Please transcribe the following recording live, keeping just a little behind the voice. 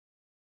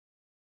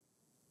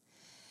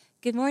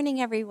Good morning,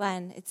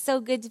 everyone. It's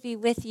so good to be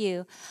with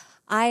you.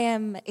 I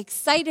am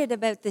excited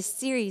about this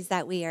series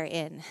that we are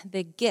in,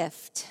 The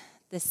Gift,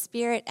 the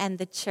Spirit, and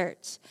the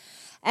Church.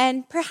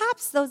 And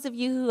perhaps those of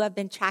you who have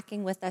been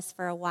tracking with us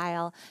for a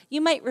while,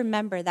 you might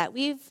remember that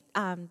we've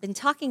been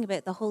talking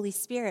about the Holy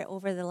Spirit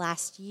over the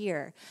last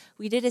year.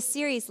 We did a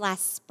series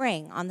last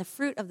spring on the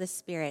fruit of the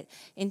Spirit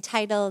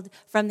entitled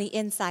From the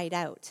Inside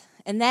Out.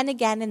 And then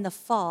again in the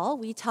fall,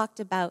 we talked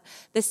about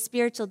the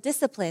spiritual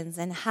disciplines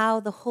and how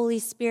the Holy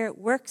Spirit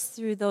works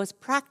through those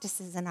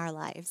practices in our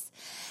lives.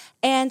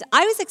 And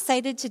I was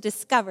excited to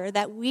discover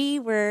that we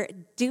were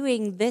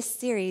doing this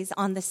series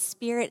on the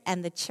Spirit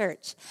and the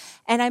Church.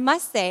 And I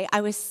must say,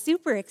 I was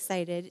super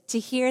excited to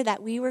hear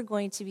that we were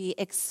going to be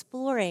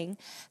exploring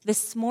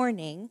this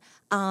morning,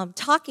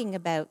 talking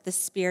about the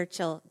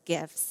spiritual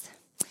gifts.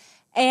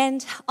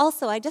 And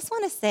also, I just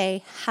want to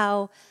say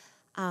how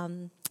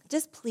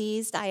just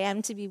pleased I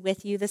am to be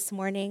with you this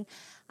morning.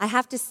 I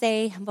have to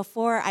say,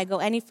 before I go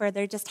any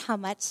further, just how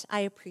much I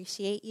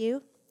appreciate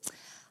you.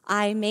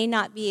 I may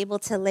not be able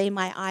to lay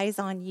my eyes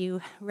on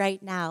you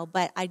right now,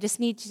 but I just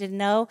need you to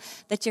know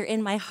that you're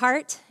in my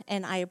heart,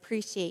 and I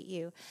appreciate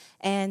you.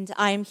 And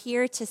I'm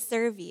here to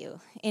serve you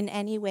in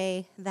any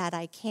way that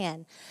I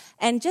can.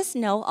 And just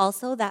know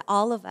also that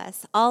all of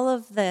us, all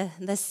of the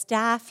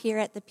staff here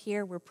at the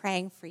Pier, we're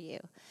praying for you.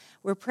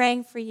 We're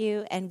praying for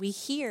you, and we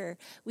hear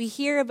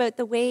about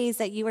the ways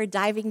that you are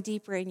diving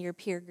deeper in your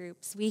peer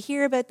groups. We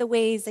hear about the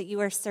ways that you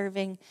are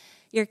serving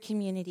your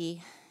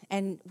community,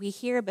 and we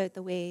hear about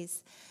the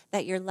ways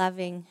that you're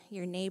loving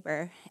your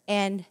neighbor.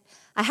 And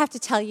I have to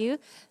tell you,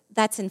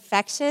 that's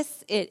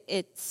infectious.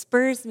 It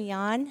spurs me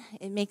on.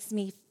 It makes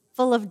me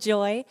full of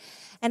joy.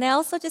 And I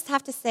also just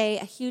have to say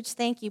a huge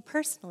thank you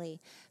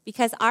personally,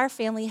 because our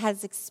family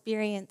has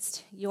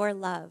experienced your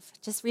love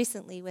just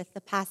recently with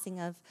the passing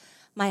of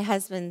my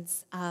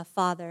husband's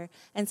father.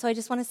 And so I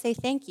just want to say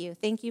thank you.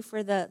 Thank you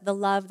for the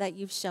love that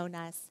you've shown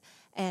us.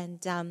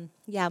 And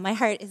my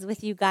heart is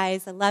with you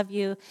guys. I love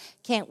you.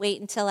 Can't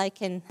wait until I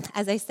can,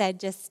 as I said,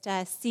 just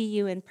see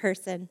you in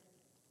person.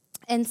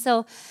 And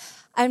so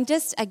I'm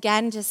just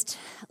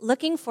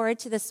looking forward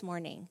to this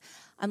morning.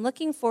 I'm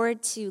looking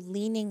forward to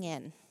leaning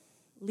in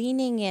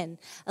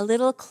a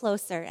little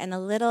closer and a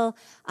little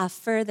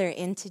further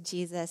into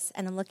Jesus,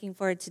 and I'm looking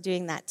forward to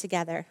doing that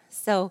together.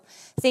 So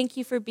thank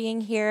you for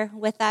being here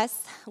with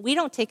us. We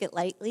don't take it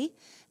lightly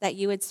that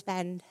you would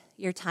spend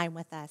your time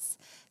with us,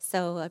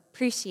 so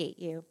appreciate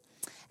you.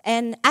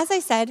 And as I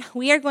said,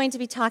 we are going to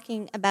be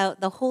talking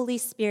about the Holy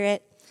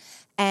Spirit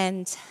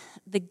and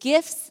the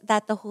gifts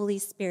that the Holy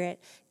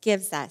Spirit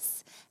gives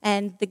us.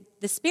 And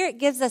the Spirit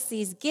gives us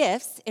these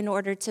gifts in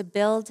order to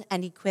build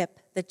and equip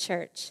the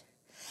church.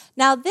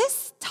 Now,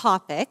 this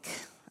topic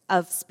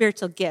of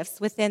spiritual gifts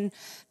within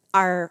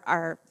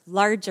our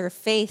larger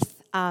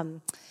faith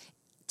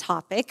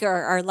topic,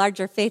 or our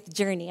larger faith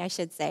journey, I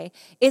should say,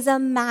 is a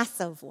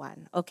massive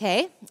one,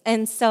 okay?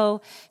 And so,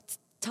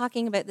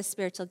 talking about the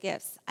spiritual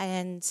gifts,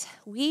 and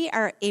we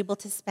are able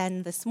to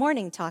spend this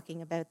morning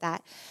talking about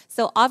that.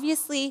 So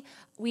obviously,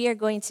 we are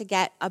going to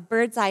get a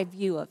bird's eye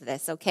view of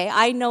this, okay?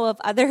 I know of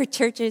other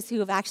churches who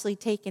have actually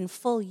taken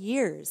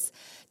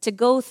to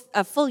go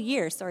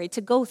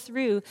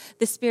through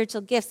the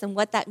spiritual gifts and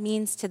what that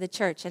means to the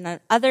church. And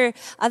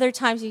other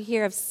times you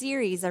hear of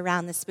series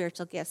around the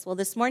spiritual gifts. Well,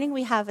 this morning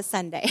we have a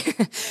Sunday.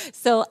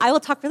 So I will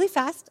talk really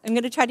fast. I'm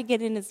going to try to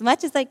get in as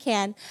much as I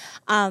can.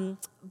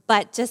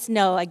 But just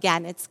know,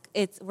 again,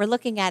 we're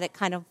looking at it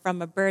kind of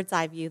from a bird's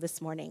eye view this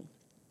morning.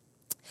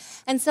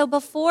 And so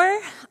before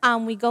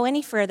we go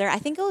any further, I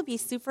think it would be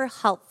super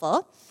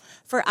helpful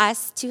for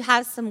us to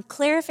have some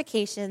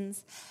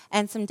clarifications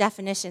and some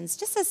definitions,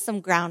 just as some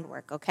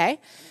groundwork, okay?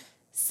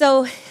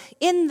 So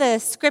in the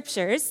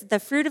scriptures, the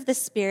fruit of the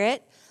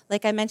Spirit,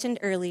 like I mentioned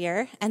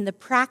earlier, and the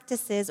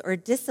practices or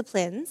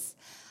disciplines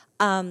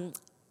and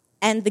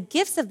the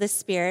gifts of the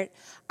Spirit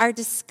are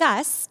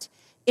discussed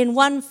in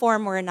one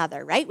form or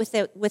another, right,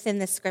 within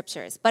the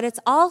scriptures. But it's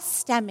all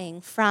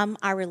stemming from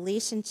our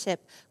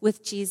relationship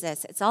with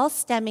Jesus. It's all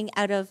stemming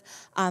out of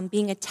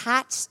being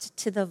attached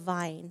to the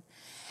vine.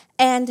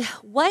 And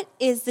what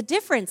is the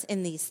difference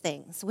in these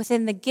things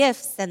within the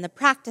gifts and the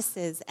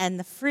practices and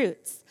the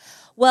fruits?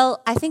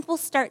 Well, I think we'll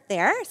start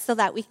there so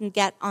that we can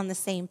get on the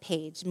same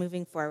page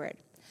moving forward.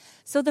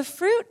 So the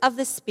fruit of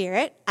the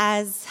Spirit,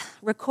 as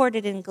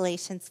recorded in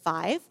Galatians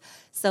 5,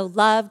 so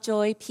love,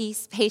 joy,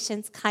 peace,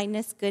 patience,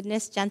 kindness,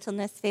 goodness,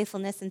 gentleness,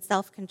 faithfulness, and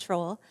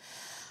self-control.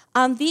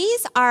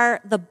 These are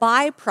the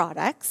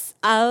byproducts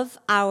of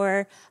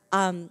our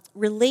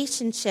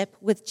relationship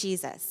with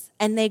Jesus.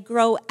 And they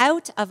grow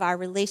out of our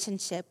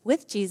relationship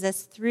with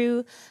Jesus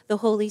through the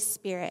Holy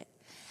Spirit.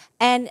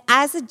 And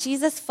as a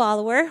Jesus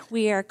follower,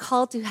 we are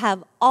called to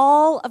have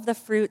all of the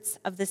fruits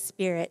of the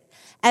Spirit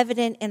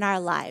evident in our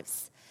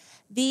lives.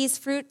 These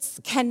fruits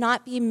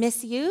cannot be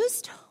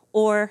misused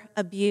or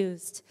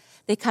abused.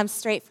 They come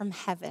straight from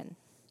heaven.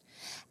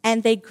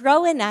 And they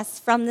grow in us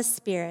from the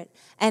Spirit,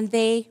 and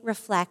they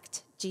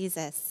reflect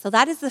Jesus. So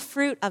that is the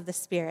fruit of the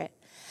Spirit.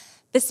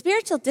 The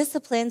spiritual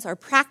disciplines or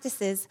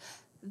practices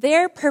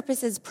Their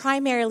purpose is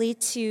primarily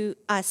to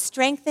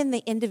strengthen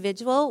the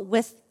individual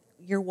with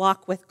your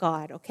walk with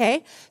God,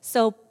 okay?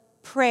 So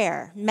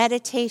prayer,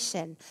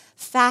 meditation,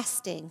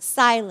 fasting,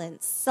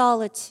 silence,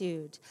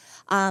 solitude,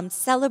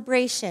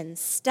 celebration,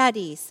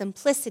 study,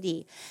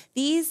 simplicity.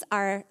 These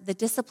are the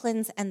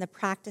disciplines and the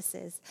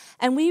practices.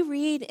 And we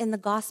read in the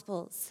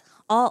Gospels,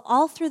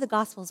 all through the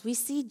Gospels, we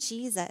see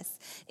Jesus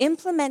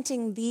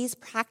implementing these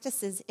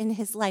practices in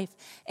his life,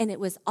 and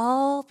it was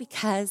all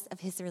because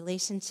of his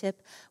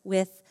relationship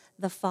with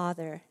the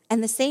Father.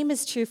 And the same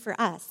is true for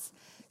us.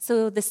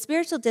 So the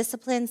spiritual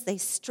disciplines, they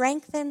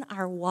strengthen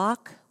our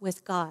walk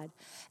with God.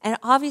 And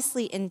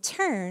obviously, in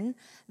turn,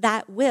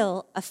 that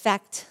will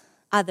affect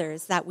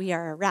others that we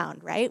are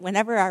around, right?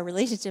 Whenever our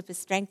relationship is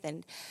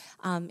strengthened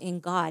in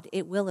God,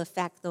 it will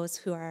affect those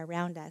who are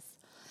around us.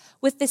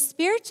 With the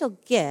spiritual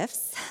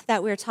gifts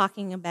that we're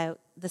talking about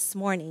this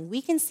morning,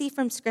 we can see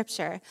from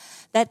Scripture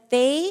that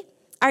they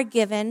are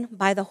given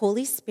by the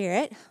Holy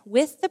Spirit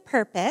with the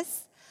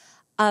purpose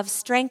of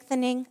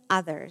strengthening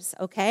others,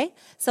 okay?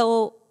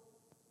 So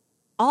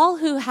all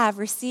who have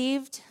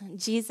received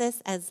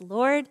Jesus as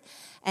Lord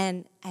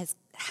and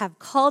have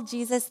called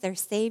Jesus their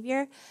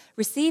Savior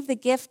receive the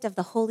gift of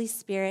the Holy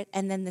Spirit,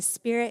 and then the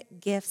Spirit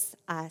gifts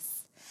us.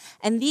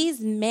 And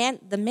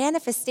the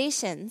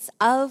manifestations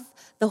of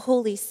the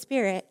Holy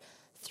Spirit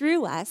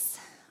through us,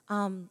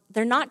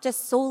 they're not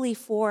just solely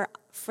for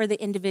the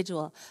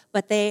individual,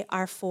 but they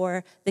are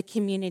for the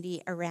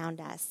community around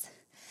us.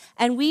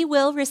 And we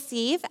will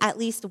receive at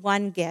least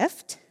one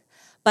gift,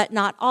 but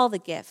not all the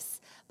gifts.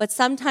 But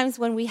sometimes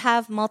when we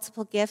have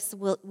multiple gifts,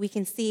 we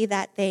can see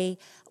that they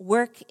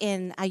work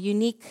in a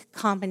unique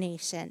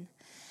combination.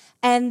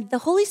 And the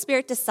Holy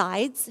Spirit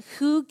decides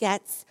who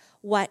gets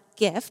what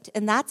gift,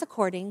 and that's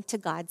according to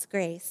God's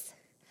grace.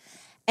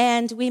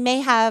 And we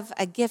may have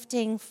a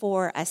gifting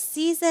for a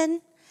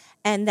season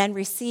and then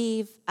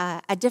receive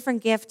a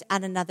different gift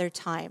at another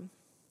time.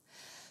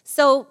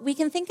 So we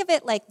can think of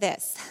it like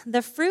this.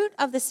 The fruit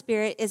of the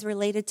Spirit is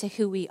related to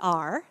who we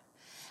are,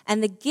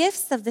 and the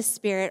gifts of the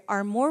Spirit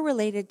are more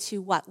related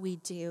to what we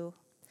do.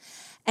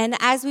 And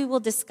as we will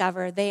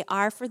discover, they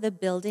are for the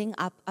building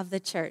up of the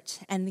church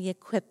and the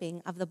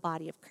equipping of the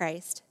body of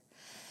Christ.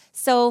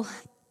 So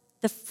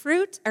the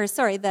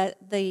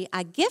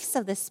gifts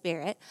of the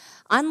Spirit,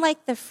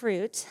 unlike the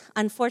fruit,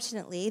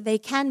 unfortunately, they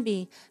can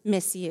be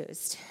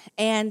misused,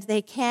 and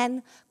they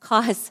can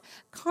cause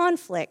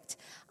conflict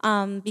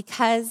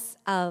because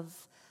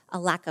of a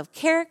lack of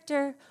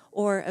character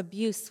or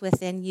abuse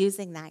within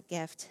using that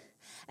gift.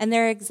 And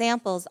there are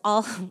examples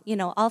all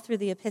through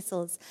the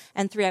epistles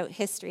and throughout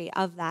history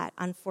of that,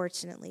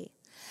 unfortunately.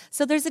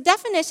 So there's a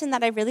definition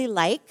that I really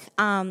like,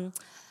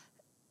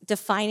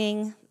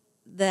 defining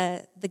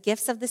the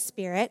gifts of the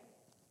Spirit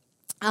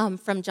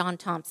from John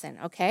Thompson,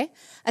 okay?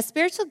 A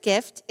spiritual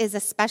gift is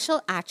a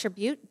special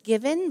attribute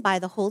given by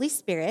the Holy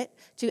Spirit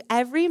to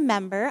every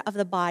member of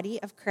the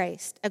body of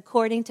Christ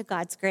according to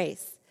God's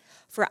grace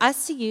for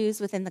us to use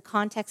within the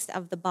context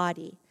of the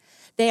body.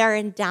 They are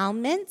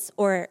endowments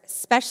or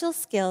special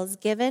skills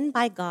given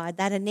by God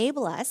that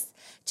enable us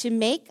to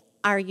make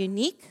our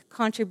unique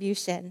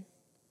contribution.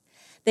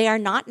 They are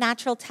not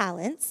natural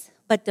talents,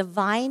 but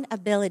divine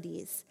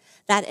abilities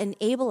that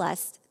enable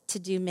us to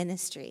do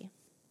ministry.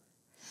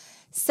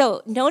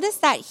 So notice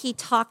that he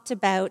talked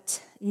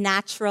about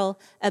natural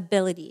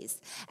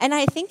abilities. And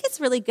I think it's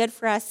really good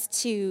for us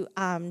to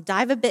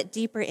dive a bit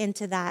deeper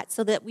into that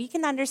so that we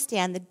can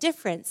understand the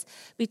difference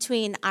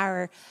between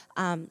our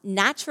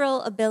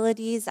natural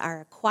abilities,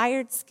 our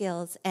acquired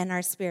skills, and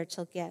our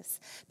spiritual gifts.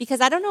 Because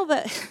I don't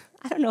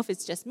know if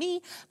it's just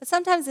me, but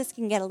sometimes this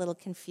can get a little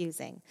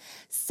confusing.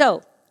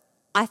 So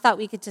I thought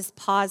we could just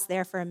pause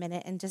there for a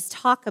minute and just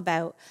talk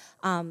about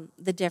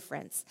the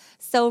difference.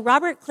 So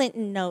Robert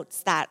Clinton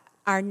notes that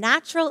our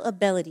natural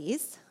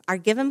abilities are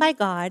given by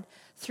God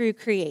through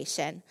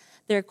creation.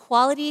 They're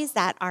qualities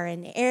that are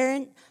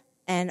inerrant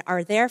and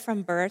are there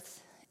from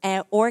birth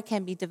or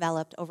can be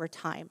developed over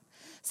time.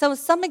 So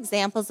some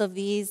examples of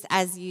these,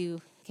 as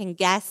you can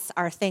guess,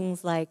 are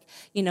things like,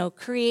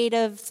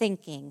 creative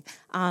thinking,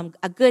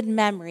 a good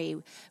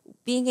memory,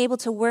 being able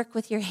to work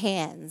with your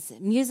hands,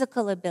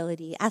 musical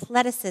ability,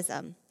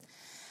 athleticism.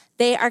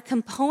 They are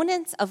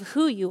components of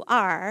who you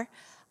are,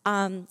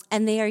 and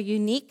they are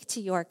unique to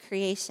your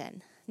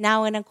creation.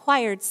 Now, an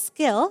acquired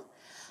skill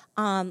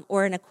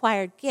or an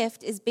acquired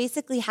gift is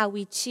basically how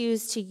we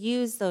choose to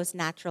use those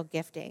natural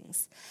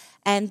giftings.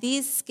 And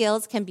these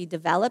skills can be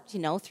developed,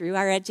 through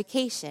our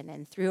education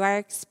and through our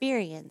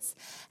experience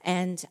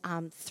and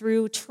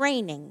through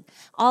training.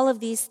 All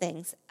of these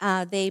things,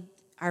 they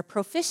are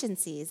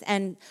proficiencies,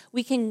 and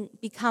we can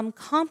become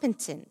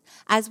competent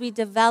as we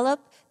develop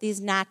these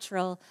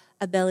natural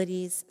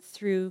abilities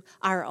through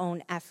our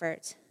own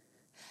effort.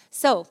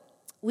 So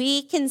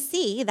we can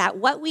see that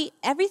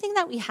everything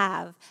that we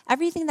have,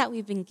 everything that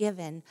we've been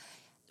given,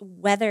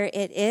 whether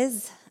it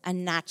is a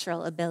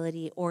natural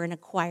ability or an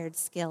acquired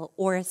skill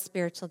or a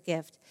spiritual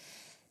gift,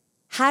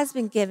 has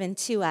been given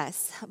to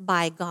us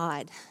by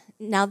God.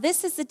 Now,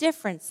 this is the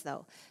difference,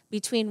 though,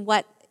 between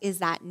what is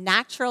that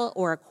natural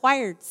or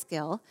acquired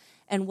skill,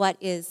 and what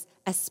is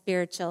a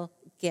spiritual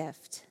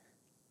gift.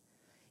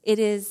 It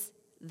is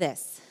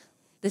this.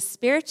 The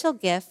spiritual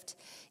gift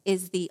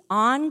is the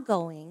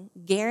ongoing,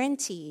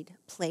 guaranteed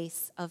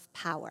place of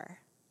power.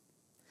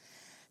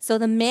 So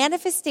the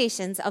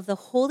manifestations of the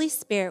Holy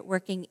Spirit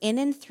working in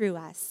and through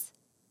us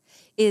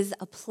is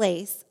a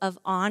place of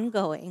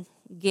ongoing,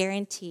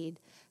 guaranteed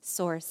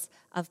source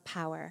of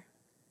power.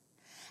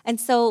 And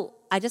so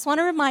I just want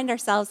to remind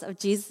ourselves of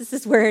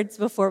Jesus' words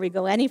before we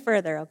go any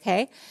further,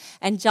 okay?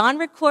 And John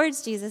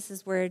records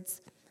Jesus'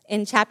 words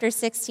in chapter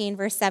 16,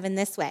 verse 7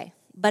 this way.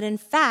 But in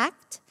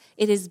fact,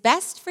 it is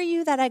best for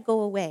you that I go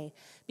away,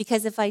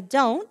 because if I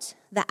don't,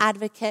 the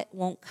advocate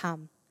won't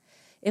come.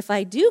 If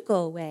I do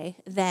go away,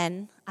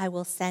 then I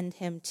will send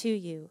him to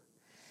you.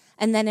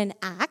 And then in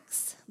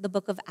Acts, the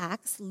book of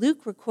Acts,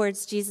 Luke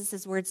records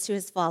Jesus' words to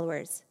his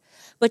followers.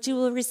 But you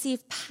will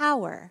receive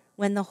power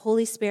when the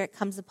Holy Spirit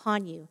comes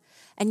upon you,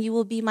 and you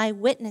will be my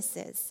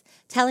witnesses,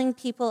 telling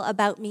people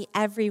about me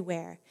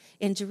everywhere,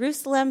 in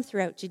Jerusalem,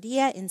 throughout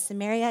Judea, in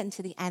Samaria, and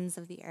to the ends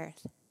of the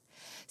earth.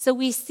 So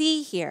we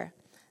see here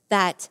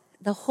that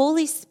the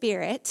Holy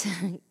Spirit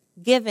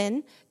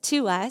given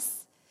to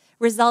us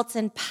results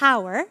in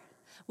power,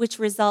 which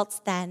results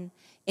then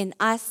in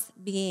us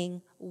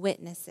being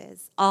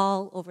witnesses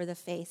all over the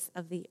face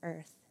of the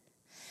earth.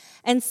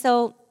 And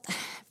so,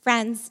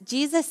 friends,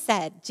 Jesus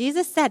said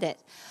it,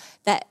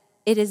 that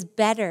it is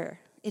better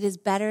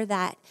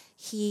that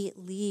he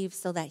leave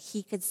so that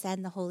he could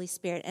send the Holy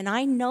Spirit. And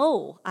I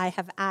know I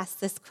have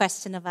asked this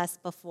question of us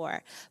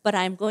before, but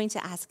I'm going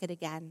to ask it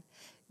again.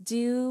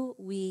 Do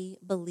we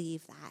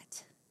believe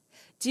that?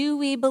 Do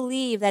we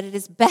believe that it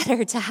is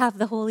better to have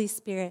the Holy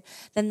Spirit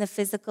than the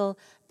physical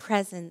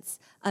presence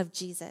of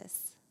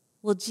Jesus?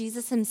 Well,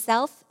 Jesus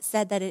himself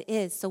said that it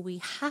is, so we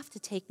have to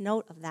take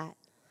note of that.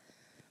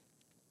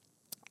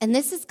 And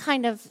this is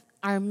kind of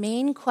our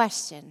main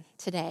question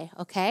today,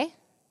 okay?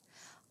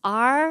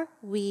 Are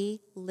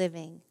we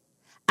living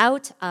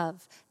out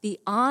of the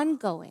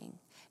ongoing,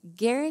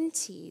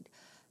 guaranteed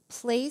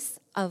place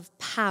of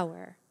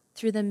power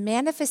through the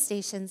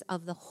manifestations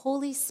of the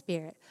Holy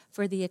Spirit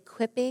for the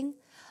equipping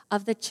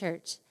of the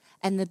church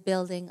and the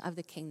building of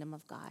the kingdom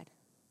of God?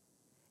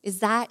 Is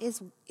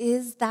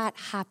that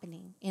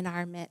happening in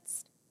our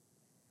midst?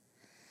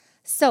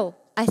 So,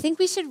 I think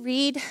we should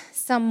read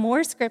some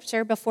more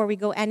scripture before we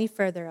go any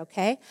further,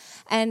 okay?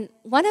 And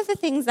one of the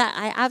things that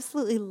I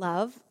absolutely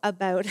love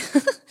about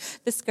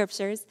the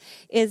scriptures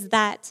is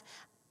that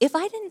if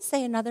I didn't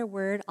say another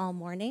word all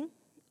morning,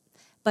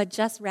 but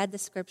just read the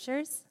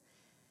scriptures,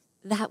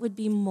 that would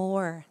be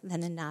more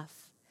than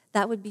enough.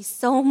 That would be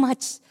so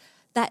much,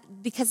 that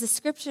because the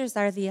scriptures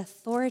are the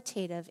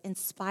authoritative,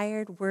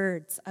 inspired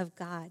words of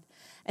God.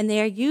 And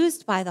they are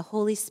used by the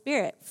Holy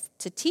Spirit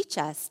to teach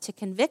us, to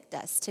convict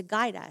us, to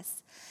guide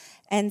us.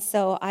 And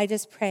so I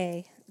just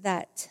pray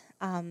that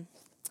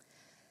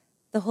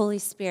the Holy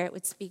Spirit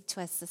would speak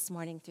to us this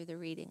morning through the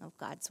reading of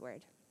God's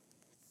word.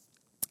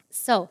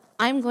 So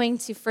I'm going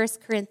to 1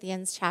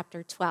 Corinthians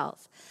chapter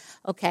 12,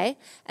 okay?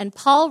 And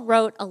Paul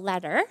wrote a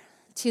letter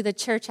to the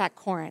church at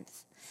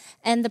Corinth.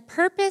 And the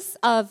purpose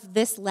of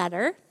this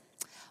letter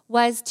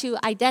was to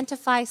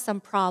identify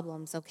some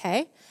problems,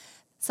 okay?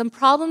 Some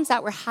problems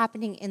that were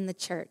happening in the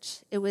church.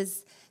 It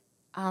was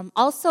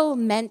also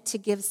meant to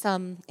give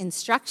some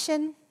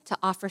instruction, to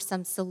offer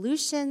some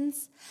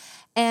solutions,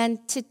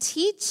 and to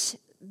teach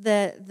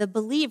the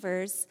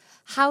believers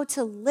how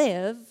to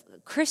live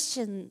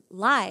Christian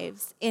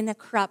lives in a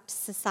corrupt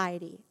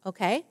society,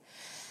 okay?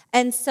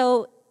 And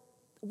so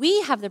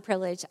we have the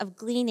privilege of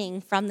gleaning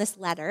from this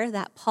letter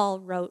that Paul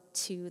wrote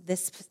to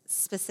this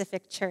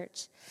specific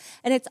church.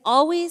 And it's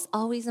always,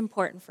 always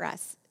important for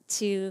us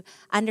to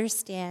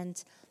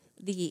understand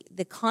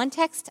the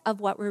context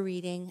of what we're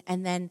reading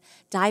and then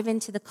dive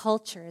into the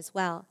culture as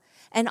well.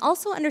 And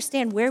also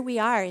understand where we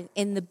are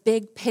in the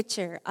big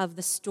picture of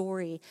the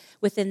story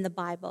within the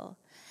Bible.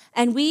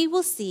 And we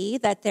will see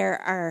that there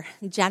are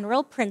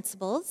general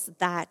principles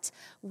that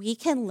we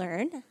can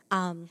learn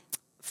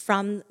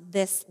from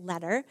this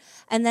letter.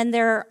 And then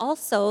there are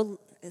also,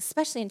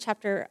 especially in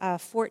chapter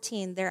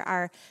 14, there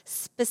are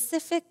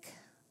specific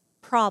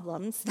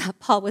problems that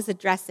Paul was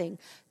addressing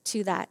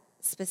to that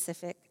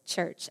specific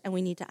church. And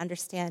we need to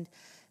understand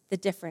the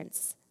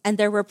difference. And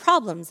there were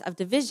problems of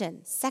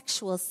division,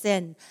 sexual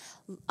sin.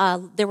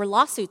 There were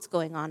lawsuits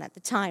going on at the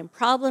time,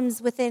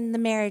 problems within the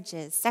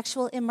marriages,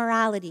 sexual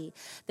immorality.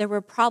 There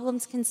were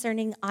problems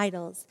concerning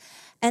idols.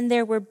 And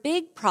there were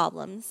big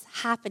problems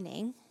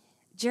happening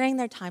during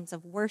their times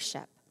of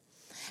worship.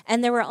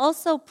 And there were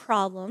also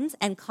problems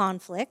and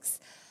conflicts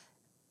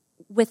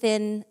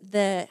within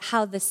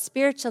how the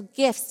spiritual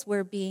gifts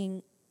were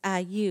being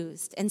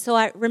used. And so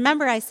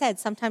I said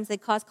sometimes they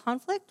cause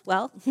conflict.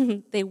 Well,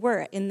 they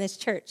were in this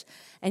church.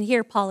 And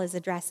here Paul is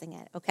addressing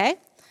it, okay?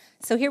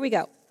 So here we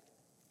go.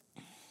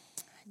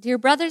 Dear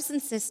brothers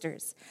and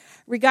sisters,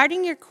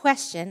 regarding your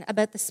question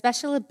about the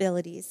special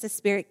abilities the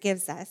Spirit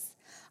gives us,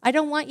 I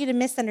don't want you to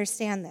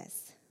misunderstand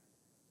this.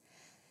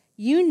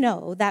 You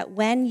know that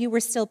when you were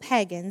still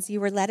pagans, you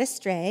were led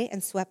astray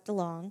and swept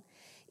along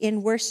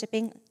in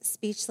worshiping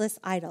speechless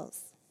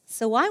idols.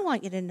 So I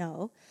want you to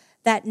know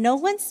that no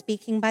one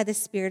speaking by the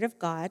Spirit of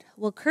God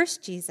will curse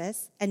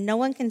Jesus, and no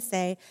one can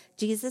say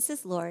Jesus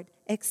is Lord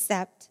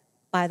except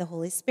by the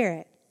Holy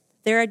Spirit.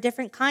 There are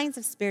different kinds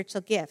of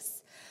spiritual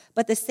gifts,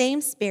 but the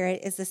same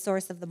Spirit is the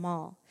source of them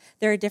all.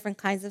 There are different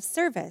kinds of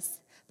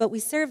service, but we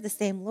serve the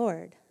same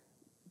Lord.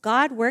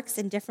 God works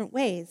in different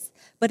ways,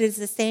 but it is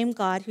the same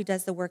God who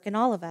does the work in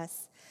all of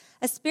us.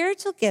 A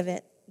spiritual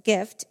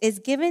gift is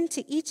given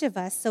to each of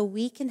us so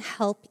we can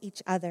help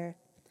each other.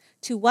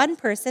 To one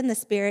person, the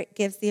Spirit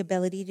gives the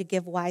ability to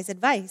give wise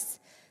advice.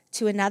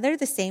 To another,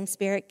 the same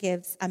Spirit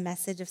gives a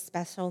message of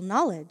special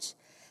knowledge.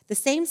 The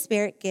same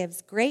Spirit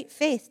gives great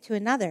faith to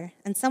another,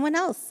 and someone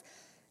else,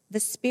 the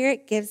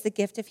Spirit gives the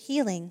gift of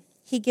healing.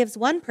 He gives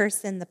one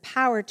person the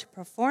power to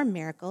perform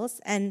miracles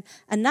and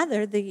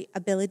another the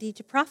ability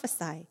to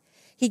prophesy.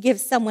 He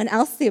gives someone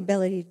else the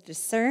ability to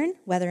discern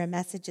whether a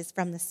message is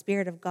from the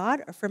Spirit of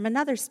God or from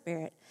another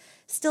spirit.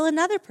 Still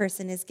another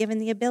person is given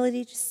the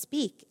ability to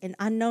speak in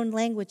unknown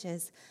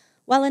languages,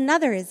 while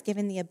another is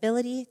given the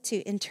ability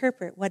to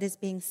interpret what is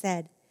being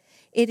said.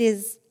 It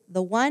is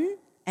the one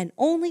and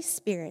only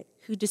Spirit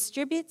who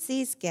distributes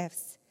these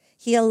gifts.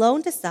 He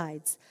alone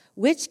decides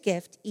which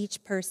gift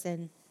each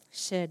person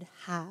should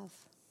have.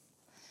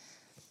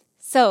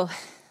 So,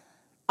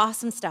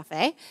 awesome stuff,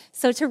 eh?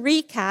 So to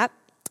recap,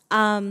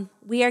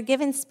 we are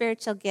given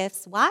spiritual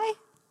gifts. Why?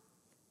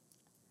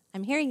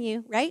 I'm hearing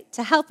you, right?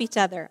 To help each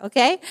other,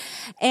 okay?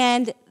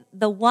 And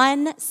the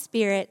one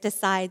Spirit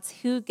decides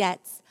who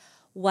gets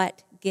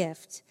what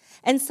gift.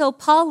 And so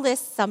Paul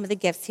lists some of the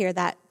gifts here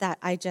that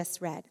I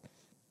just read.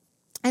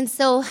 And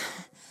so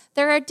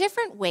there are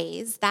different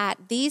ways that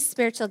these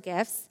spiritual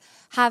gifts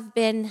have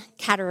been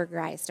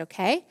categorized,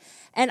 okay?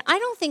 And I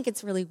don't think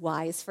it's really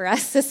wise for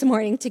us this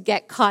morning to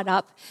get caught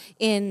up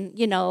in,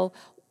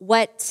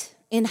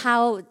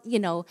 how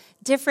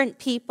different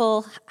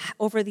people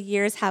over the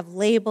years have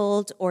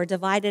labeled or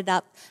divided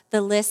up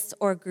the lists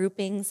or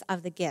groupings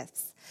of the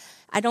gifts.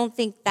 I don't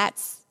think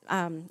that's,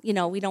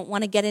 we don't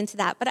want to get into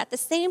that. But at the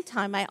same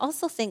time, I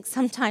also think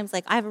sometimes,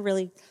 I have a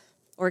really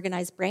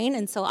organized brain,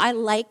 and so I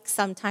like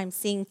sometimes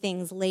seeing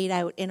things laid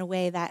out in a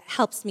way that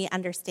helps me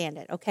understand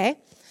it, okay?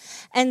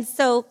 And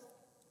so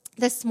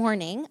this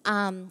morning,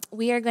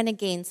 we are going to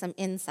gain some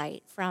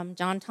insight from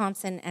John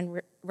Thompson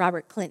and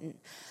Robert Clinton,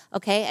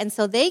 okay? And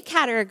so they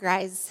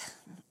categorize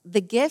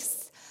the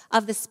gifts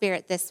of the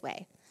Spirit this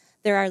way.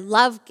 There are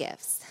love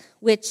gifts,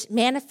 which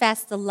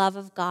manifest the love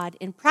of God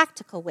in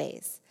practical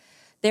ways.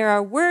 There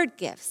are word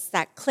gifts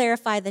that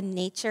clarify the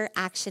nature,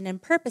 action,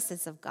 and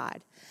purposes of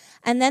God.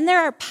 And then there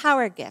are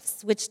power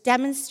gifts, which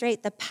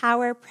demonstrate the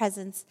power,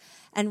 presence,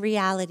 and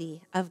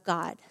reality of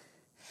God.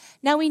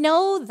 Now, we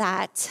know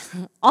that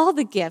all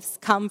the gifts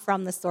come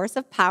from the source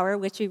of power,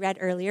 which we read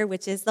earlier,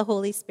 which is the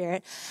Holy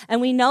Spirit. And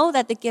we know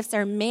that the gifts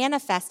are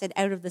manifested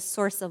out of the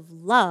source of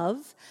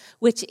love,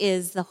 which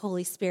is the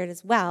Holy Spirit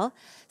as well.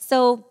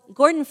 So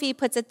Gordon Fee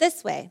puts it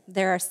this way.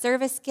 There are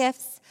service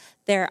gifts,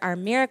 there are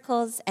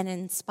miracles, and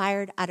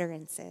inspired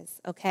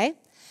utterances, okay?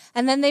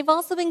 And then they've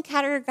also been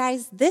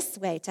categorized this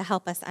way to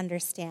help us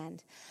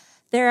understand.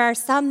 There are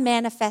some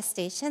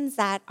manifestations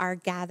that are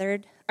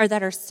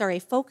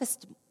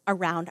focused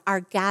around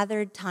our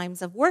gathered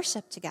times of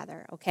worship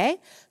together, okay?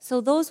 So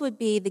those would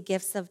be the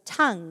gifts of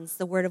tongues,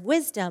 the word of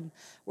wisdom,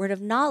 word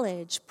of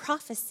knowledge,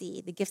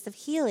 prophecy, the gifts of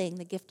healing,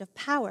 the gift of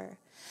power.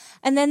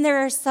 And then there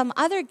are some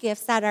other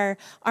gifts that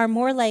are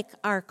more like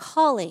our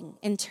calling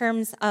in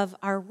terms of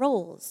our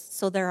roles.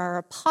 So there are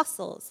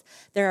apostles,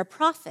 there are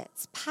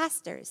prophets,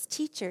 pastors,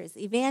 teachers,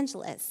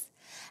 evangelists.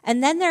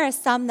 And then there are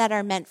some that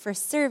are meant for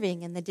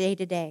serving in the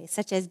day-to-day,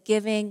 such as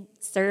giving,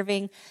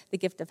 serving, the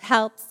gift of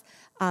helps,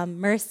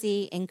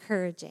 mercy,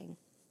 encouraging,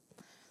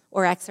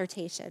 or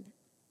exhortation.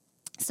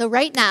 So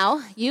right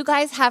now, you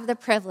guys have the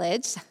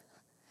privilege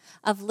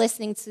of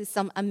listening to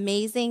some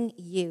amazing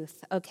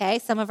youth, okay?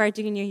 Some of our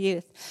junior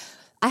youth.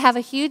 I have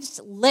a huge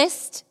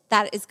list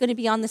that is going to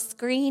be on the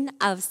screen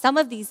of some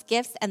of these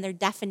gifts and their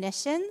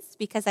definitions,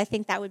 because I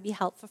think that would be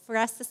helpful for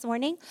us this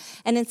morning.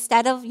 And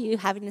instead of you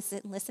having to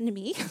sit and listen to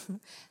me,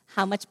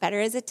 how much better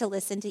is it to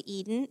listen to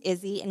Eden,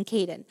 Izzy, and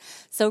Caden?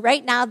 So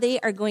right now they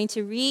are going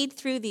to read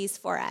through these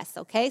for us,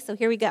 okay? So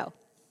here we go.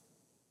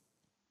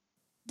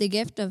 The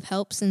gift of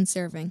helps and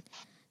serving.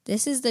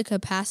 This is the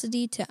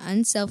capacity to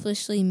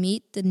unselfishly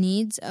meet the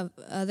needs of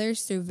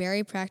others through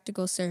very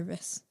practical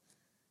service.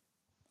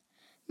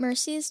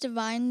 Mercy is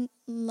divine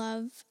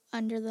love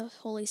under the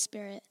Holy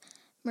Spirit.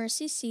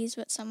 Mercy sees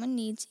what someone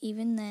needs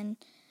even then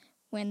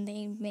when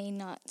they may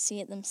not see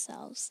it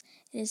themselves.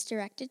 It is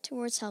directed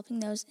towards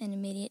helping those in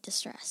immediate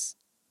distress.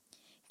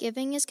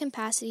 Giving is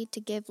capacity to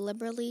give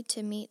liberally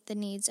to meet the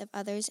needs of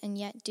others and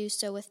yet do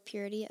so with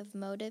purity of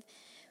motive,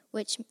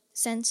 which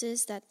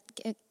senses that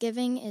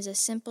giving is a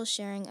simple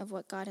sharing of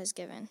what God has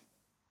given.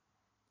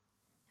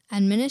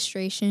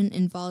 Administration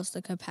involves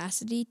the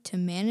capacity to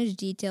manage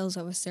details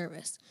of a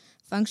service,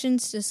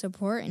 functions to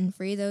support and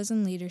free those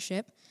in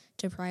leadership,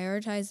 to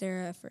prioritize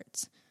their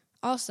efforts,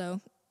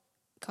 also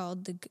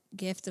called the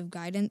gift of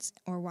guidance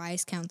or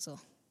wise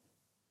counsel.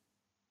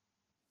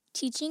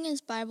 Teaching is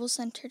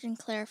Bible-centered and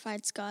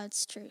clarifies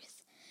God's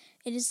truth.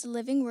 It is the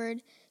living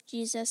word,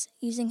 Jesus,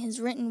 using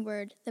his written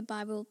word, the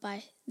Bible,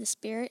 by the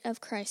Spirit of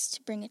Christ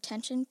to bring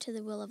attention to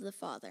the will of the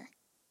Father.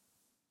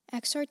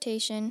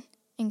 Exhortation,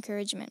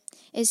 encouragement,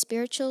 is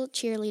spiritual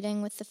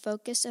cheerleading with the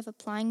focus of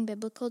applying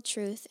biblical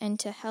truth and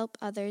to help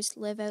others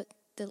live out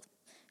the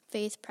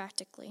faith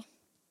practically.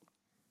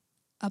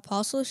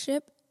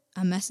 Apostleship,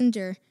 a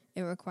messenger,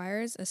 it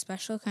requires a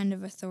special kind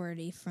of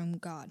authority from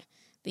God,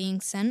 being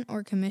sent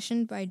or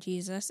commissioned by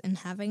Jesus and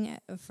having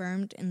it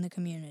affirmed in the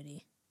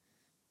community.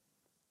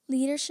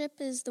 Leadership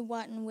is the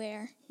what and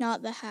where,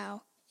 not the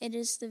how. It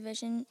is the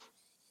vision,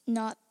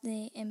 not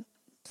the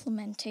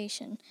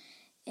implementation.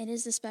 It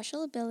is the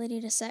special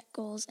ability to set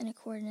goals in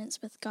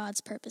accordance with God's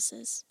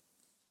purposes.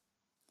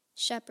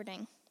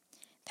 Shepherding,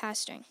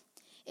 pastoring,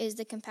 is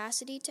the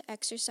capacity to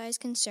exercise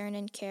concern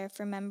and care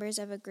for members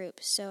of a group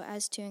so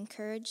as to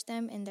encourage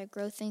them in their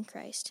growth in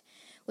Christ,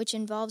 which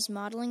involves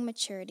modeling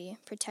maturity,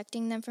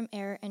 protecting them from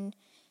error, and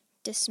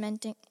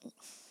disseminating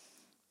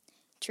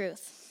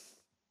truth.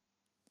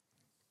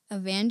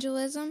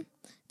 Evangelism,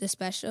 the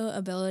special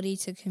ability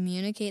to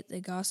communicate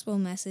the gospel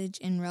message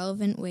in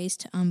relevant ways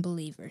to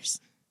unbelievers.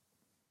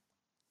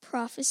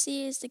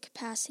 Prophecy is the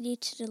capacity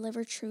to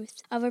deliver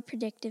truth of a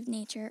predictive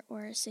nature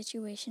or a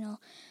situational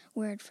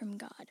word from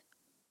God.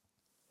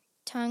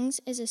 Tongues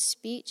is a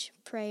speech,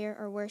 prayer,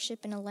 or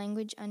worship in a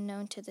language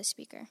unknown to the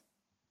speaker.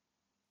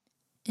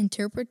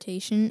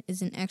 Interpretation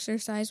is an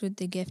exercise with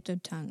the gift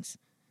of tongues.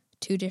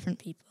 2 different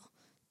people.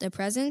 The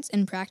presence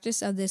and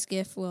practice of this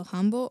gift will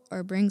humble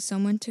or bring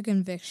someone to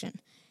conviction.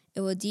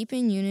 It will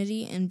deepen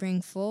unity and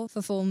bring full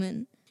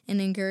fulfillment and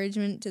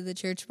encouragement to the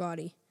church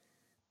body.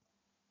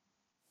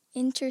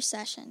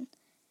 Intercession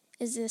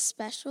is the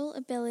special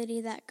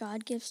ability that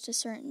God gives to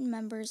certain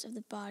members of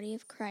the body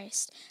of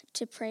Christ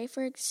to pray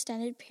for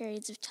extended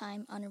periods of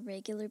time on a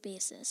regular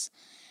basis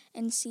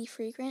and see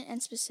frequent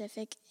and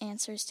specific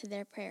answers to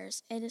their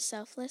prayers. It is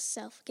selfless,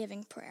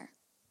 self-giving prayer.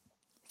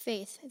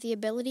 Faith, the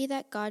ability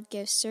that God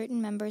gives certain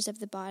members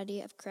of the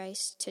body of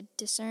Christ to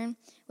discern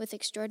with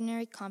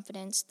extraordinary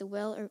confidence the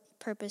will or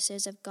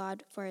purposes of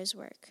God for his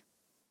work.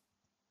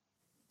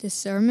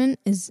 Discernment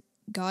is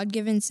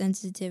God-given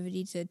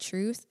sensitivity to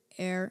truth,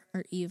 error,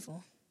 or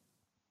evil.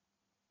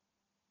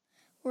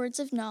 Words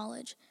of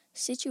knowledge,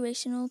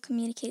 situational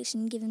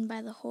communication given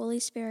by the Holy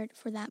Spirit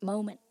for that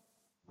moment.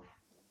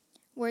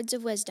 Words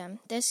of wisdom.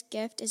 This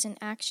gift is an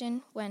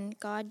action when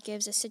God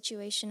gives a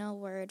situational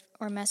word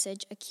or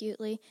message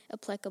acutely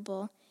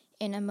applicable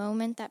in a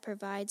moment that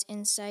provides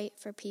insight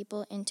for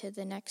people into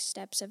the next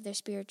steps of their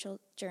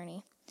spiritual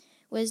journey.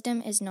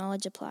 Wisdom is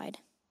knowledge applied.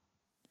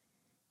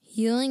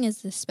 Healing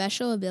is the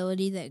special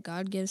ability that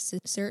God gives to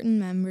certain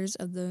members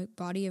of the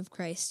body of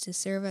Christ to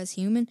serve as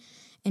human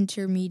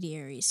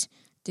intermediaries,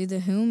 through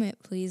whom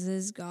it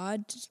pleases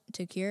God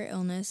to cure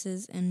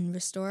illnesses and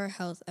restore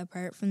health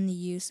apart from the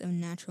use of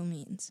natural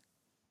means.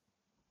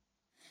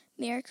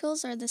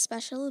 Miracles are the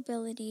special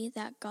ability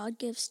that God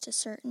gives to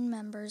certain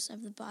members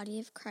of the body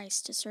of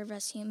Christ to serve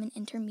as human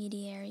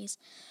intermediaries,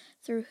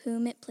 through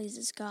whom it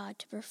pleases God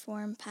to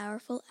perform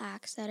powerful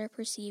acts that are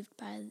perceived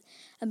by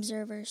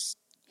observers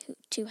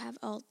to have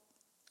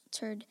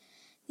altered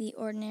the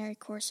ordinary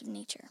course of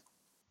nature.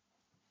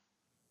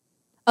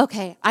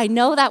 Okay, I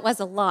know that was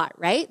a lot,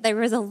 right? There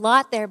was a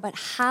lot there, but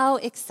how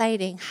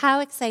exciting,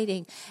 how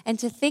exciting. And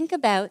to think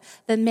about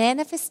the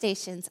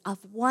manifestations of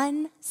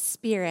one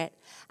Spirit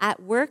at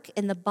work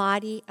in the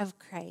body of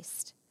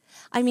Christ.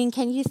 I mean,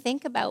 can you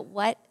think about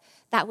what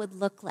that would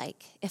look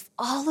like if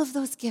all of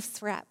those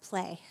gifts were at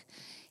play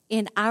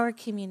in our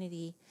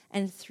community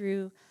and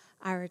through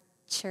our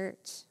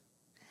church?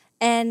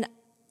 And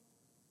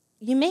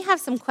you may have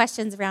some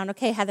questions around,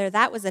 okay, Heather,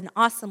 that was an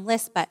awesome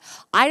list, but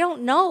I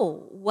don't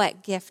know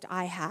what gift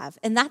I have.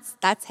 And that's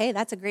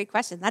a great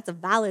question. That's a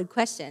valid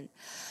question.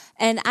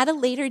 And at a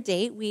later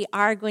date, we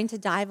are going to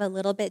dive a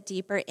little bit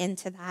deeper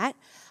into that.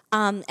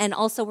 And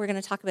also, we're going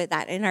to talk about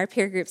that in our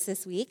peer groups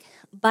this week.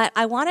 But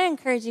I want to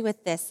encourage you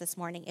with this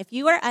morning. If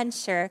you are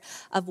unsure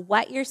of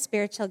what your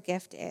spiritual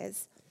gift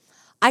is,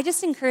 I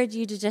just encourage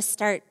you to just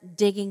start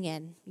digging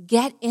in,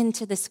 get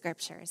into the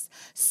scriptures,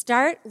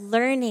 start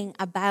learning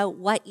about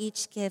what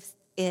each gift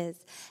is,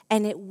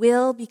 and it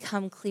will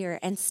become clear.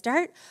 And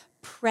start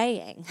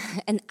praying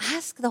and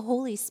ask the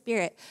Holy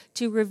Spirit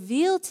to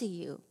reveal to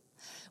you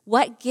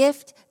what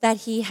gift that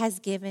he has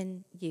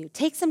given you.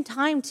 Take some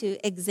time to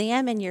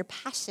examine your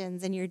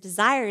passions and your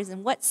desires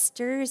and what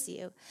stirs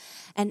you,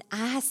 and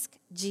ask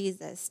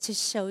Jesus to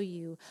show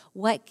you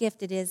what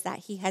gift it is that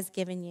he has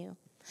given you.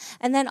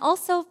 And then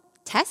also,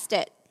 test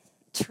it.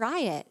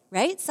 Try it,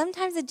 right?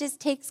 Sometimes it just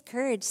takes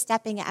courage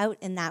stepping out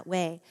in that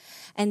way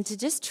and to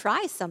just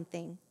try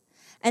something.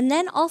 And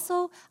then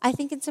also, I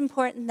think it's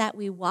important that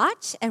we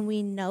watch and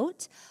we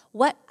note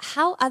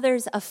how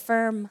others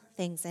affirm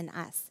things in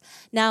us.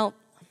 Now,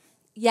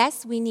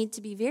 yes, we need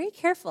to be very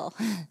careful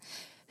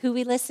who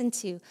we listen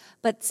to.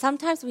 But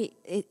sometimes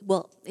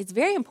it's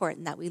very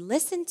important that we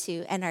listen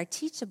to and are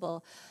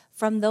teachable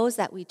from those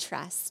that we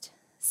trust.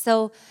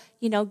 So,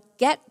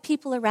 get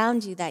people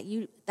around you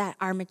that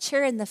are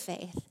mature in the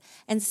faith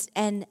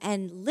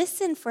and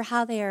listen for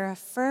how they are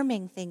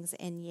affirming things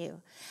in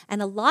you.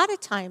 And a lot of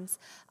times,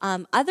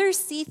 others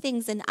see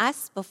things in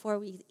us before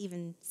we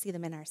even see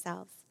them in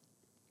ourselves.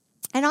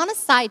 And on a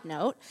side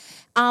note,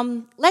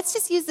 let's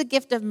just use the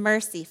gift of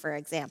mercy, for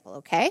example,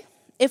 okay?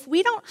 If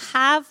I don't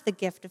have the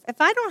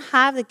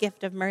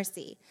gift of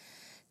mercy,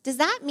 does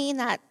that mean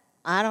that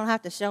I don't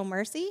have to show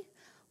mercy?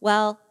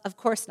 Well, of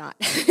course not.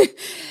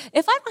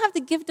 If I don't have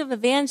the gift of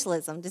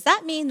evangelism, does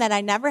that mean that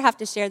I never have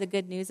to share the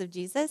good news of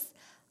Jesus?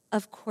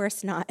 Of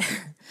course not.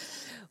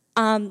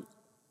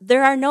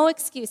 There are no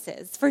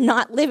excuses for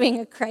not living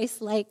a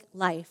Christ-like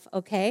life,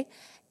 okay?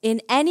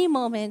 In any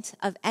moment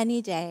of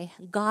any day,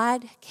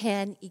 God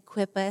can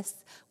equip us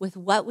with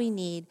what we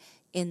need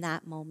in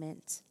that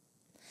moment.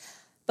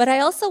 But I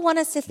also want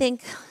us to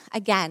think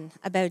again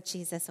about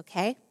Jesus,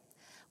 okay?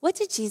 What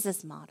did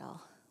Jesus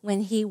model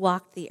when he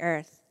walked the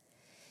earth?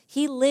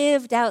 He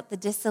lived out the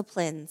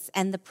disciplines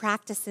and the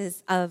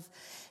practices of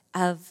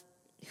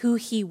who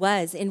he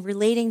was in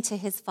relating to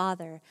his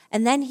Father.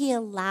 And then he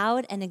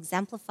allowed and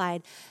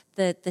exemplified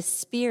the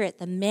Spirit,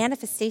 the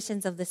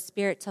manifestations of the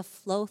Spirit to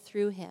flow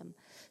through him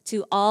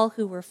to all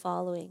who were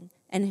following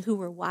and who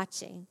were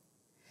watching.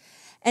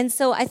 And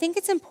so I think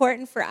it's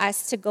important for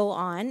us to go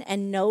on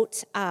and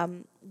note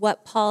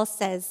what Paul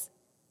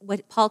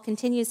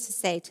continues to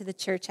say to the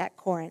church at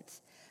Corinth,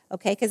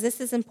 okay? Because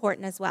this is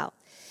important as well.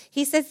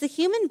 He says, the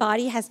human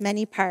body has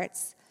many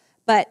parts,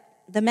 but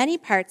the many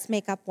parts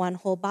make up one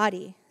whole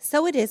body.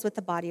 So it is with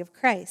the body of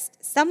Christ.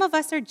 Some of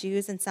us are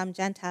Jews and some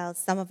Gentiles.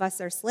 Some of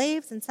us are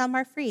slaves and some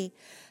are free.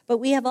 But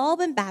we have all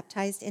been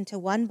baptized into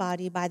one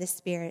body by the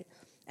Spirit,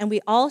 and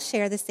we all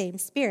share the same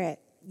Spirit.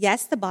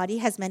 Yes, the body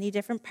has many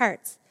different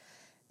parts,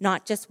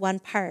 not just one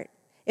part.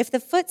 If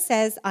the foot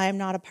says, I am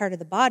not a part of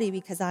the body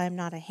because I am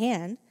not a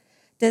hand,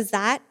 does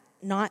that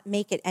not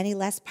make it any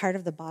less part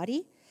of the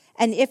body?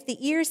 And if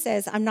the ear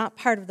says, I'm not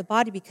part of the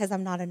body because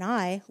I'm not an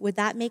eye, would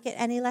that make it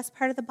any less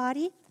part of the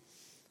body?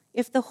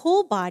 If the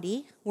whole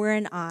body were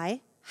an eye,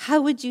 how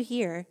would you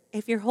hear?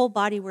 If your whole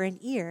body were an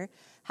ear,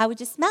 how would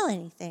you smell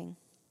anything?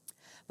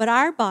 But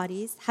our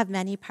bodies have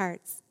many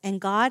parts,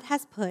 and God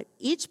has put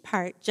each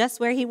part just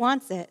where he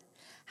wants it.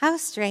 How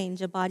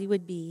strange a body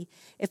would be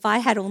if I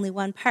had only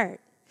one part.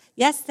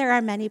 Yes, there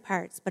are many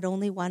parts, but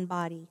only one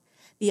body.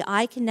 The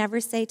eye can never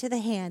say to the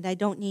hand, I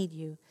don't need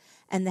you.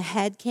 And the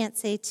head can't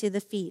say to the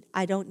feet,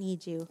 I don't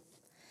need you.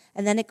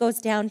 And then it goes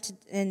down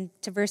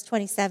to verse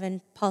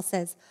 27. Paul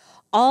says,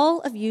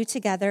 all of you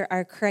together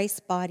are Christ's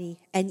body,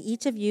 and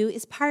each of you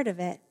is part of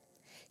it.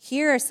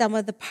 Here are some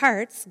of the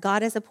parts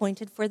God has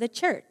appointed for the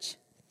church.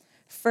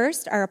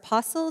 First are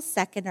apostles,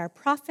 second are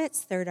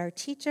prophets, third are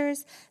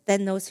teachers,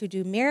 then those who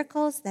do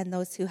miracles, then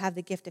those who have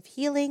the gift of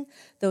healing,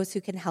 those who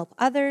can help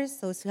others,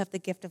 those who have the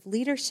gift of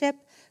leadership,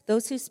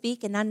 those who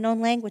speak in unknown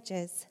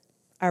languages.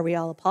 Are we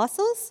all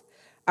apostles?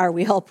 Are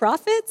we all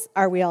prophets?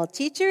 Are we all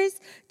teachers?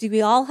 Do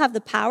we all have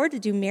the power to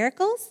do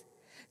miracles?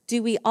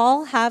 Do we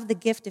all have the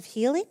gift of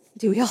healing?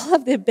 Do we all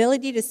have the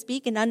ability to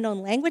speak in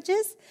unknown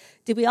languages?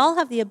 Do we all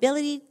have the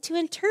ability to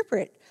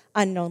interpret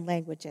unknown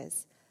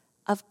languages?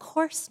 Of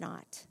course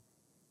not.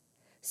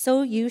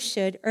 So you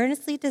should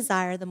earnestly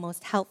desire the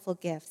most helpful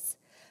gifts.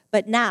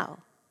 But now,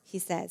 he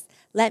says,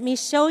 let me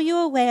show you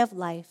a way of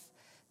life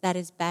that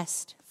is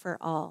best for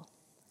all.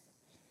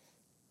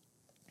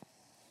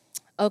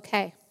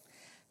 Okay.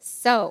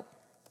 So,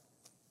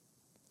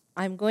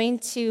 I'm going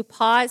to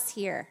pause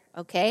here,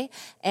 okay?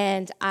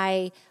 And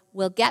I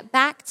will get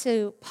back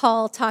to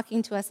Paul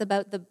talking to us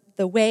about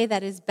the way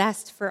that is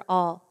best for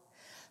all.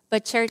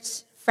 But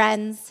church,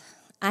 friends,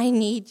 I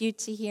need you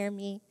to hear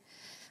me,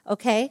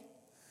 okay?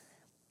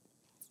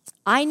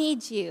 I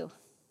need you,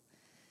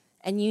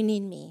 and you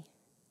need me.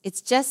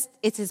 It's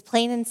as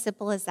plain and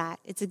simple as that.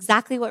 It's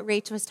exactly what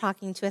Rachel was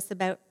talking to us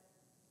about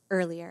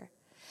earlier.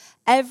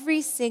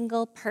 Every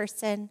single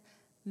person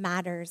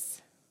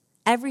matters.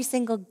 Every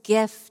single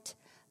gift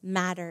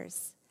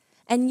matters.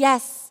 And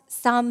yes,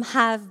 some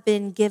have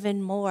been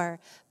given more,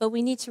 but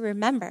we need to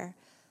remember,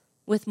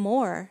 with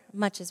more,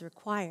 much is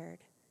required.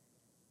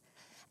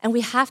 And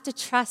we have to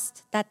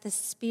trust that the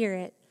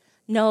Spirit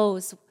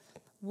knows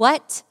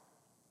what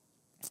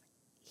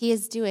he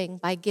is doing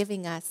by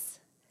giving us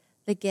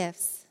the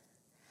gifts.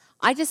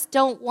 I just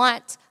don't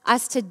want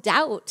us to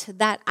doubt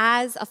that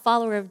as a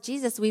follower of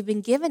Jesus, we've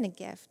been given a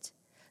gift.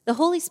 The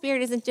Holy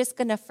Spirit isn't just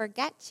going to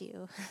forget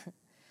you.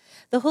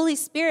 The Holy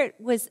Spirit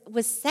was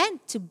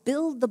sent to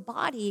build the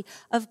body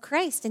of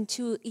Christ and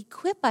to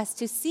equip us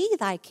to see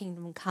thy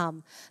kingdom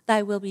come,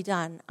 thy will be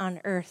done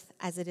on earth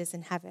as it is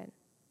in heaven.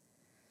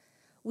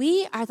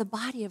 We are the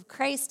body of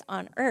Christ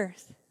on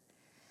earth.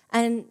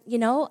 And,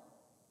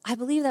 I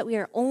believe that we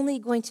are only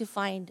going to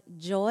find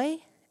joy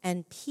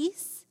and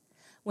peace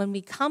when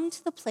we come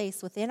to the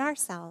place within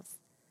ourselves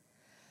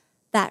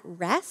that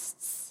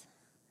rests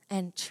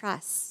and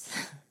trusts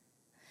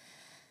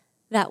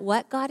that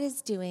what God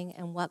is doing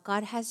and what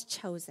God has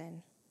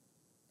chosen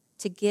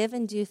to give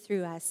and do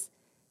through us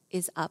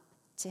is up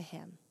to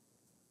him.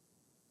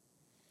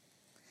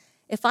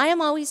 If I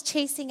am always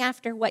chasing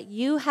after what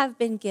you have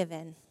been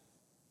given,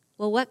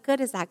 well, what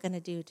good is that going to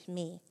do to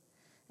me?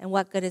 And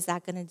what good is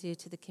that going to do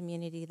to the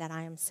community that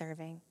I am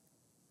serving?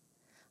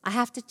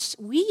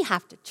 We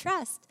have to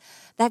trust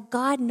that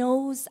God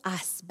knows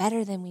us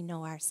better than we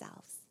know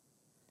ourselves.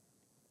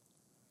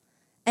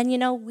 And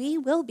we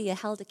will be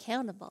held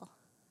accountable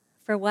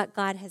for what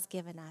God has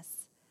given us.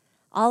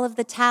 All of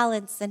the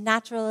talents, the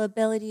natural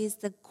abilities,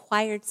 the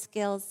acquired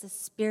skills, the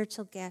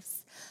spiritual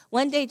gifts.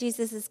 One day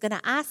Jesus is going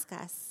to ask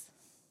us,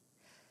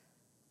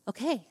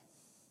 okay,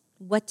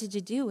 what did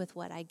you do with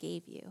what I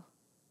gave you?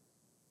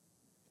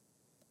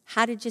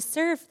 How did you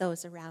serve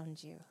those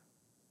around you?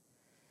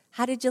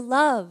 How did you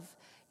love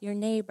your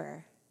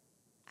neighbor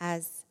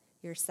as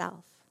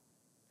yourself?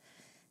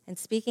 And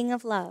speaking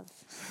of love,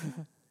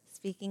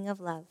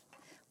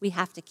 we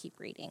have to keep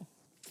reading.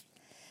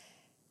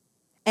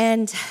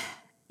 And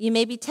you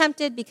may be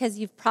tempted because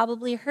you've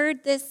probably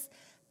heard this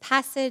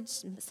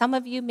passage, some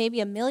of you maybe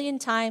 1,000,000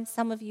 times,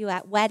 some of you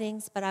at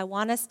weddings, but I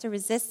want us to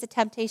resist the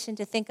temptation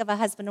to think of a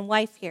husband and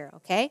wife here,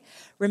 okay?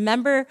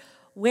 Remember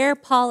where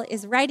Paul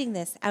is writing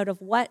this out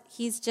of what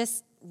he's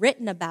just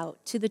written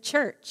about to the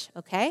church,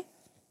 okay?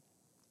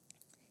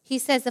 He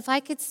says, if I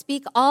could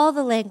speak all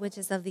the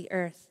languages of the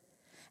earth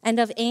and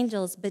of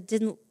angels but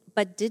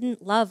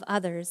didn't love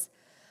others,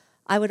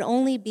 I would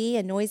only be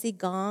a noisy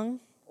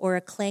gong or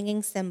a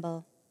clanging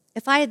cymbal.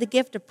 If I had the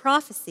gift of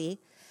prophecy,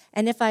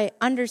 and if I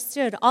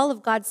understood all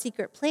of God's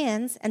secret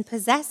plans and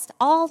possessed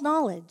all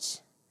knowledge,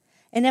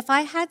 and if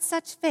I had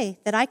such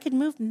faith that I could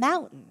move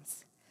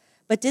mountains,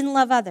 but didn't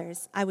love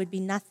others, I would be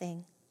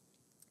nothing.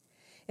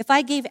 If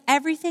I gave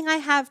everything I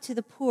have to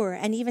the poor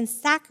and even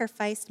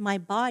sacrificed my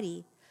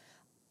body,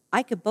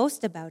 I could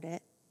boast about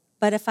it,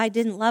 but if I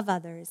didn't love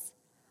others,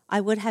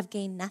 I would have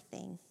gained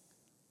nothing.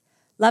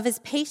 Love is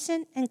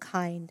patient and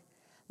kind.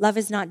 Love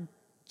is not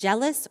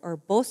jealous or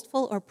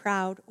boastful or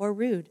proud or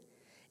rude.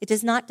 It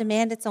does not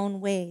demand its own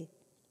way.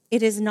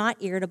 It is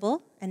not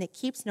irritable, and it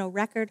keeps no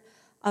record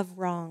of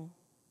wrong.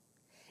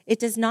 It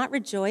does not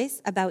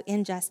rejoice about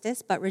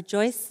injustice, but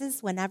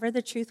rejoices whenever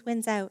the truth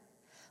wins out.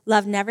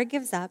 Love never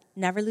gives up,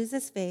 never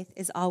loses faith,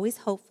 is always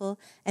hopeful,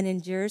 and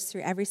endures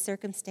through every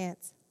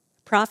circumstance.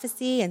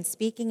 Prophecy and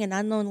speaking in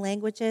unknown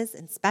languages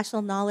and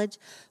special knowledge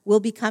will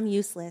become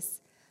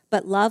useless,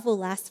 but love will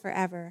last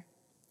forever.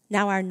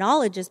 Now our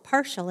knowledge is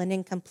partial and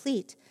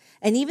incomplete,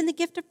 and even the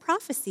gift of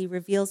prophecy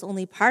reveals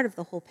only part of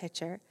the whole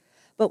picture.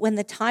 But when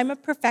the time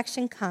of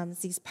perfection comes,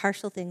 these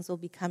partial things will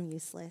become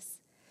useless.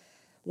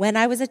 When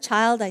I was a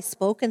child, I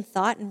spoke and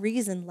thought and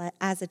reasoned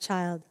as a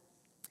child.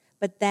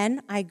 But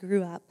then I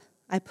grew up.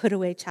 I put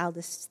away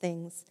childish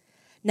things.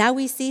 Now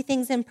we see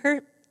things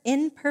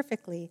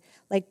imperfectly,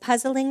 like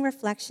puzzling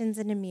reflections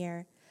in a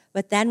mirror.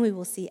 But then we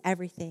will see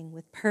everything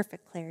with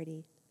perfect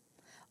clarity.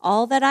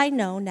 All that I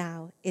know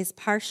now is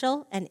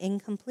partial and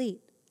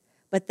incomplete.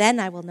 But then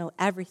I will know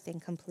everything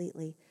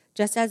completely,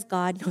 just as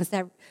God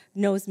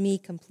knows me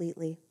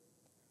completely.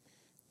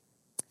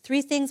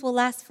 3 things will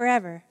last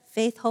forever: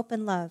 faith, hope,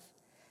 and love.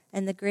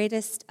 And the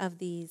greatest of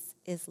these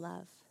is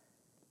love.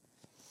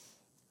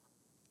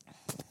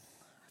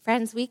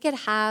 Friends, we could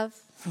have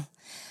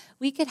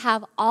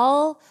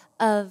all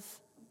of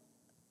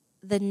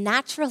the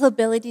natural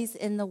abilities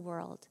in the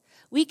world.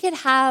 We could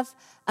have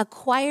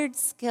acquired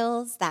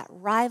skills that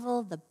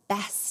rival the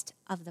best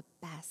of the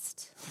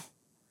best.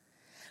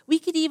 We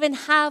could even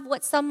have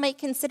what some might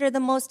consider the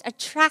most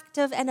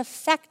attractive and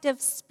effective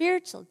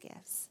spiritual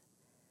gifts.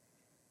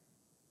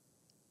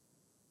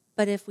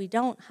 But if we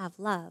don't have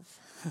love,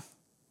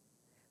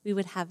 we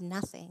would have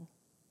nothing.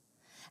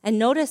 And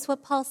notice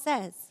what Paul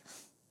says.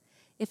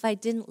 If I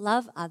didn't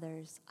love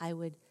others, I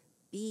would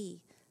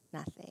be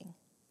nothing.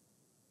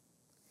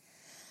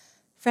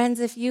 Friends,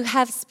 if you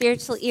have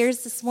spiritual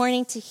ears this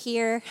morning to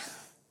hear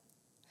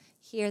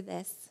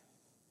this.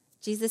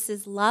 Jesus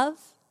is love.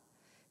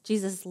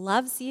 Jesus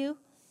loves you.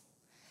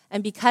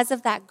 And because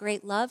of that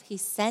great love, he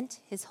sent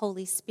his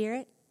Holy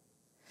Spirit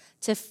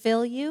to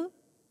fill you,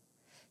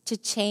 to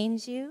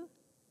change you,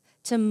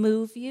 to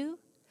move you,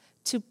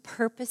 to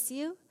purpose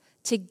you,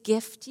 to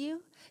gift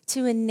you,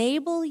 to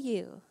enable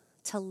you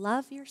to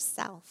love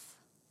yourself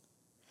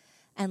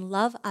and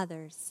love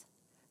others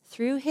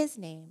through his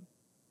name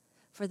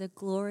for the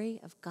glory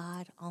of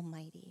God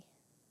Almighty.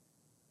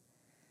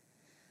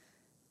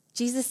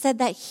 Jesus said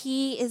that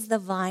he is the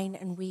vine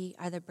and we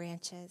are the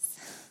branches.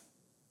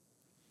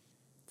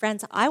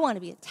 Friends, I want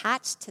to be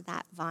attached to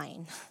that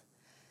vine.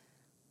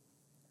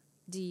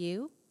 Do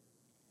you?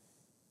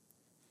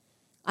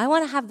 I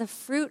want to have the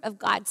fruit of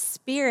God's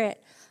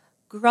Spirit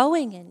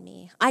growing in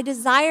me. I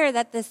desire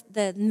that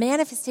the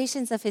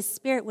manifestations of his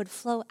Spirit would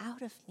flow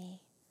out of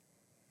me.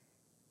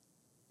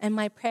 And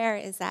my prayer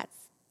is that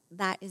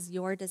is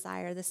your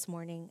desire this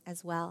morning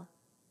as well.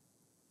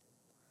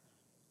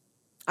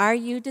 Are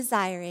you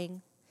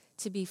desiring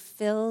to be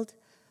filled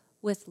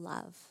with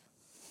love?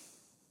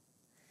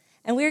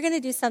 And we're going to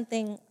do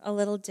something a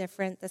little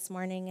different this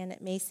morning, and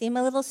it may seem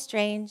a little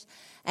strange,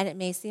 and it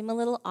may seem a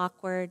little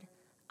awkward.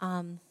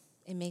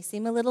 It may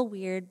seem a little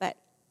weird, but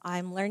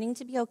I'm learning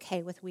to be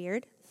okay with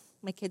weird.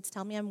 My kids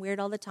tell me I'm weird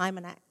all the time,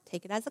 and I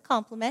take it as a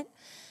compliment.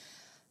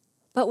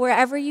 But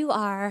wherever you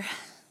are,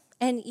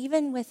 and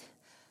even with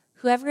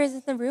whoever is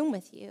in the room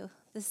with you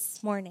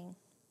this morning,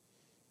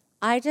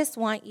 I just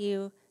want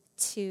you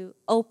to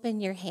open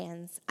your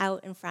hands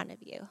out in front of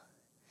you.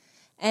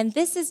 And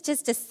this is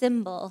just a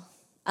symbol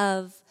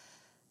of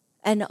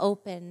an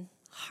open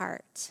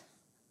heart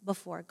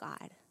before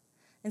God.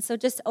 And so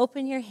just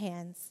open your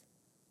hands.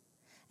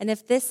 And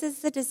if this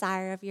is the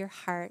desire of your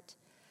heart,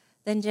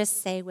 then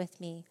just say with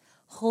me,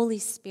 Holy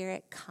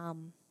Spirit,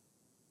 come.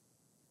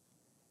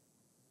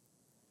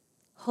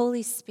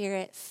 Holy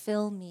Spirit,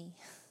 fill me.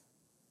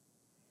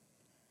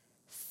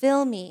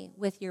 Fill me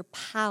with your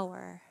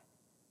power.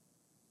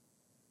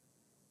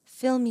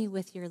 Fill me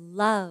with your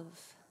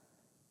love.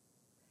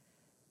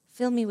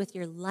 Fill me with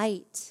your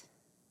light.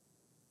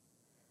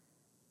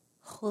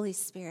 Holy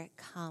Spirit,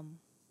 come.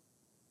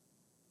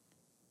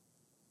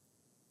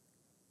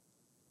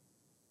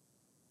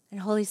 And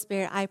Holy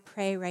Spirit, I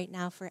pray right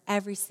now for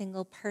every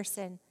single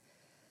person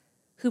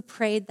who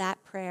prayed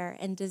that prayer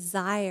and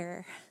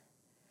desire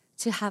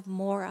to have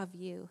more of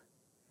you,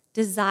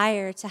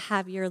 desire to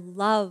have your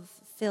love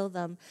fill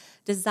them,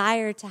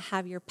 desire to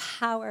have your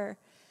power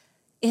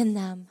in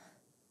them,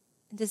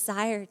 and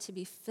desire to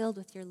be filled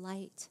with your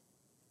light.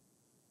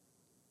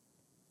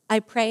 I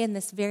pray in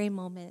this very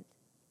moment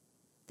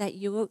that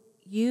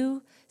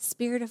you,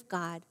 Spirit of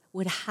God,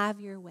 would have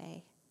your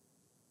way.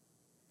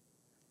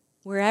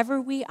 Wherever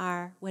we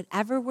are,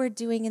 whatever we're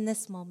doing in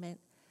this moment,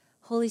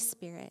 Holy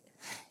Spirit,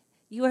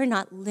 you are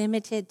not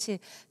limited to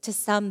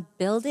some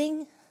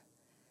building.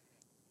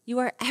 You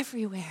are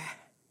everywhere.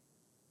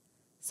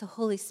 So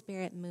Holy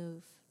Spirit,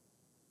 move.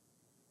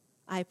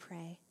 I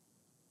pray.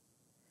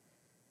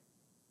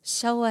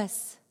 Show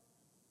us,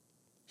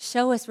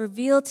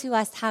 reveal to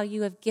us how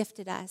you have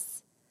gifted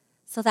us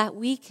so that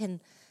we can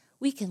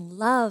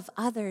love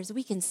others,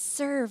 we can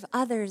serve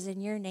others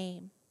in your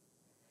name.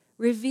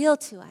 Reveal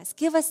to us,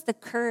 give us the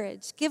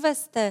courage, give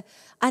us the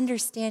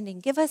understanding,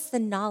 give us the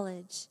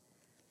knowledge,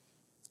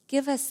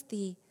 give us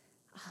the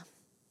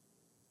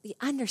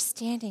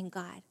understanding,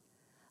 God,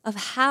 of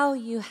how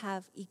you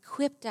have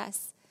equipped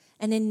us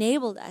and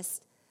enabled us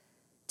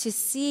to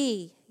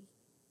see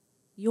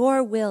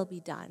your will be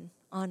done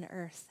on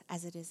earth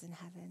as it is in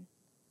heaven.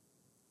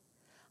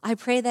 I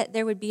pray that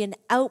there would be an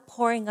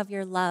outpouring of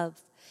your love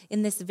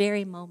in this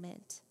very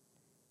moment,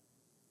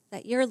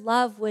 that your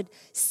love would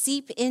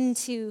seep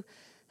into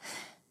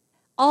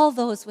all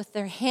those with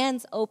their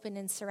hands open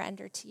and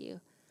surrender to you,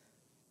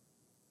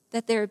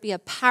 that there would be a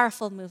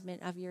powerful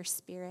movement of your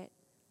Spirit,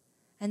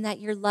 and that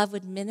your love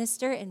would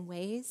minister in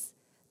ways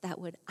that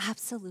would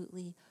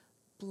absolutely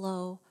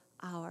blow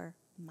our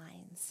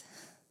minds.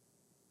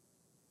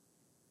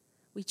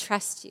 We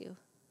trust you.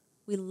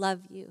 We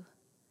love you.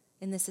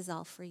 And this is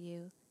all for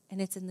you.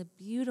 And it's in the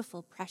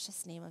beautiful,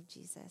 precious name of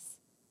Jesus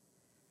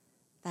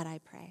that I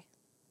pray.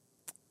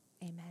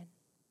 Amen.